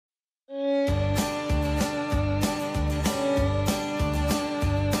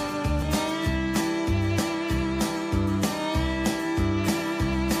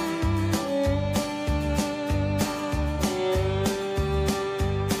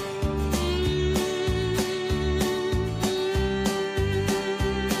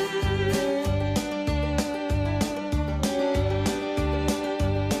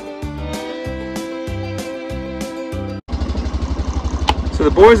So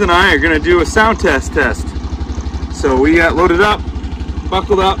the boys and I are gonna do a sound test. So we got loaded up,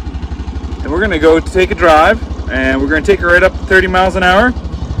 buckled up, and we're gonna go take a drive, and we're gonna take it right up to 30 miles an hour,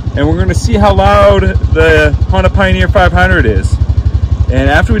 and we're gonna see how loud the Honda Pioneer 500 is. And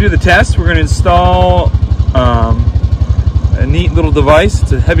after we do the test, we're gonna install a neat little device.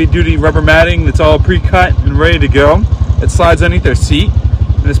 It's a heavy duty rubber matting that's all pre-cut and ready to go. It slides underneath their seat,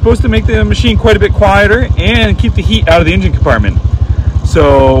 and it's supposed to make the machine quite a bit quieter and keep the heat out of the engine compartment.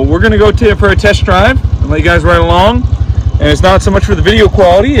 So we're gonna go for a test drive and let you guys ride along. And it's not so much for the video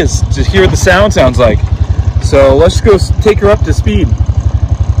quality, it's to hear what the sound sounds like. So let's go take her up to speed.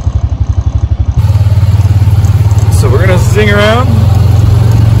 So we're gonna zing around,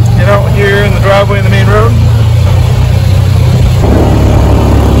 get out here in the driveway in the main road.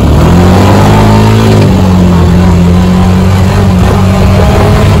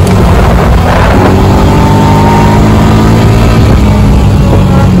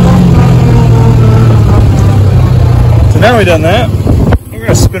 Now we've done that, we're going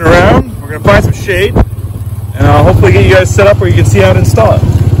to spin around, we're going to find some shade, and I'll hopefully get you guys set up where you can see how to install it.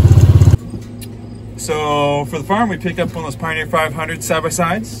 So for the farm, we picked up one of those Pioneer 500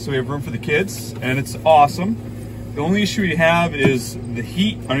 side-by-sides, so we have room for the kids, and it's awesome. The only issue we have is the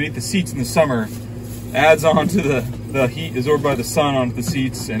heat underneath the seats in the summer adds on to the heat absorbed by the sun onto the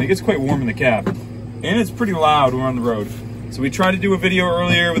seats, and it gets quite warm in the cab. And it's pretty loud when we're on the road. So we tried to do a video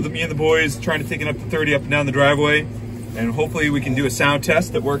earlier with me and the boys, trying to take it up to 30 up and down the driveway. And hopefully we can do a sound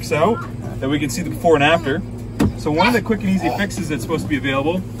test that works out, that we can see the before and after. So one of the quick and easy fixes that's supposed to be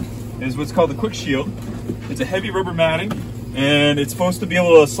available is what's called the Quick Shield. It's a heavy rubber matting, and it's supposed to be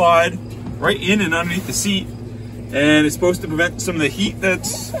able to slide right in and underneath the seat. And it's supposed to prevent some of the heat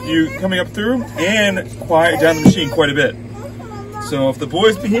that's coming up through and quiet down the machine quite a bit. So if the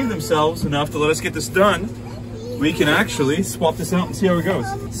boys behave themselves enough to let us get this done, we can actually swap this out and see how it goes.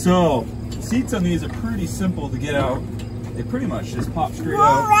 So seats on these are pretty simple to get out. They pretty much just pop straight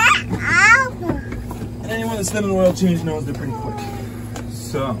out. Anyone that's done an oil change knows they're pretty quick.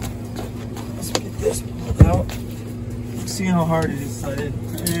 So let's get this pulled out. See how hard it is slided,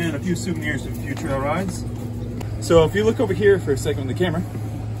 and a few souvenirs from future trail rides. So if you look over here for a second on the camera,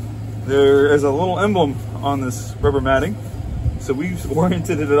 there is a little emblem on this rubber matting. So we've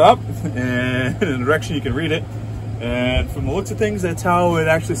oriented it up and in a direction you can read it. And from the looks of things, that's how it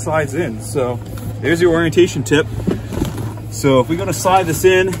actually slides in. So there's your orientation tip. So if we're gonna slide this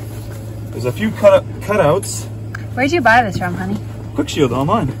in, there's a few cutouts. Where'd you buy this from, honey? Quick Shield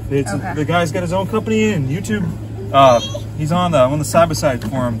online. Okay. The guy's got his own company and YouTube. He's on one of the side-by-side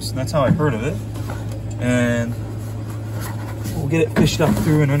forums. And that's how I heard of it. And we'll get it fished up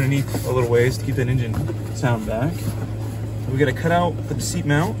through and underneath a little ways to keep that engine sound back. We got a cutout for the seat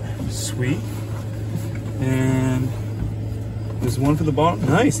mount. Sweet. And there's one for the bottom.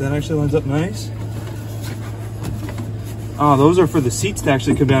 Nice, that actually lines up nice. Oh, those are for the seats to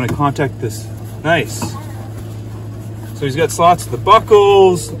actually come down and contact this. Nice. So he's got slots for the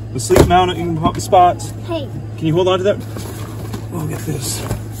buckles, the sleep mounting spots. Hey. Can you hold on to that? I'll get this.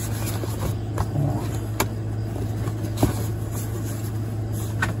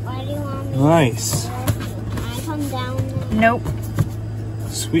 Why do you want me Nice. I come down there? Nope.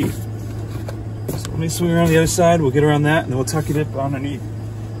 Sweet. Let me swing around the other side, we'll get around that, and then we'll tuck it up underneath.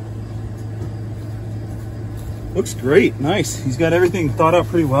 Looks great, nice. He's got everything thought out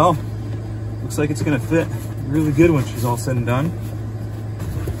pretty well. Looks like it's gonna fit really good when she's all said and done.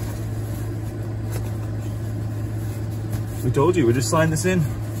 We told you, we're just sliding this in.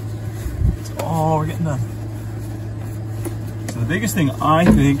 That's all we're getting done. So the biggest thing I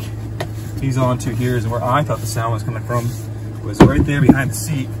think he's onto here is where I thought the sound was coming from, was right there behind the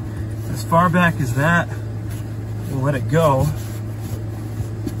seat. As far back as that, we'll let it go.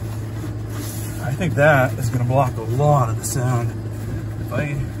 I think that is going to block a lot of the sound. If I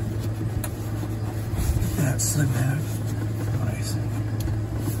get that slid back, nice.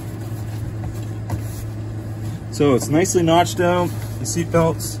 So it's nicely notched out. The seat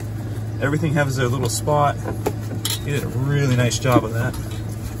belts, everything has a little spot. He did a really nice job of that.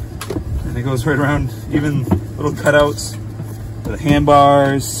 And it goes right around, even little cutouts for the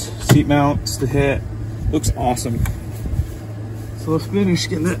handbars, seat mounts to hit. Looks awesome. So let's finish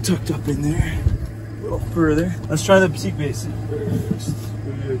getting that tucked up in there a little further. Let's try the seat base first.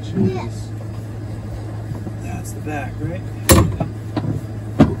 Jeez. That's the back, right?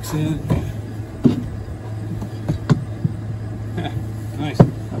 Hooks in. Nice.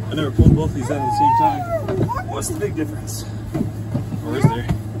 I never pulled both these out at the same time. What's the big difference? Or is there?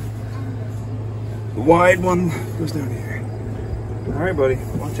 The wide one goes down here. All right, buddy,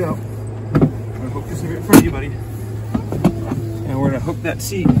 watch out. I'm gonna hook this right in front of you, buddy. And we're gonna hook that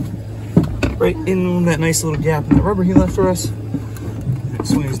seat right in that nice little gap in the rubber he left for us. And it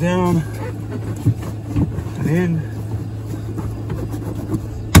swings down and in.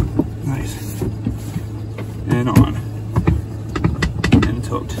 Nice. And on. And it's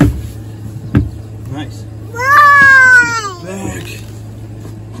hooked. Nice. Back.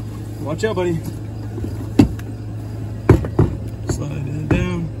 Watch out, buddy. Slide it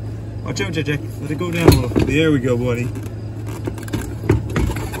down. Watch out, Jack. Let it go down a little. There we go, buddy.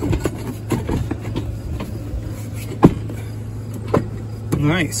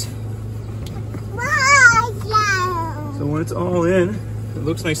 Nice. So when it's all in, it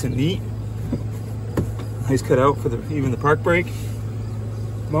looks nice and neat. Nice cut out for even the park brake.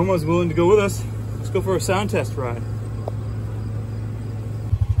 Mama's willing to go with us. Let's go for a sound test ride.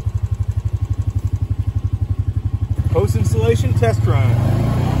 Post-installation test run.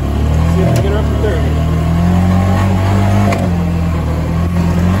 See if we can get her up to 30.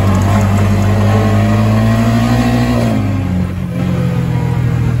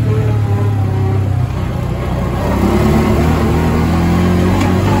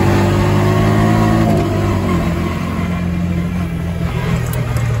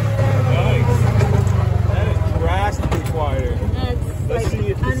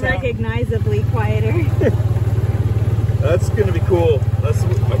 Unrecognizably quieter. That's gonna be cool. I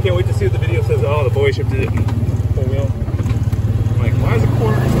can't wait to see what the video says. Oh, the boy shifted it in full wheel. I'm like, why is it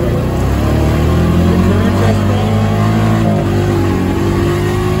quarter? Return test run.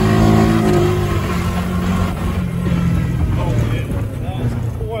 Oh man, that is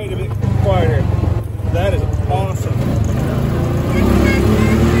quite a bit quieter. That is awesome.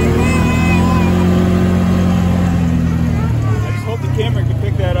 I just hope the camera can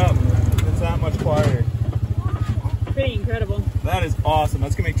pick that up. It's that much quieter. Pretty incredible. That is awesome.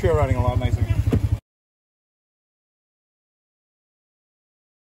 That's gonna make trail riding a lot nicer.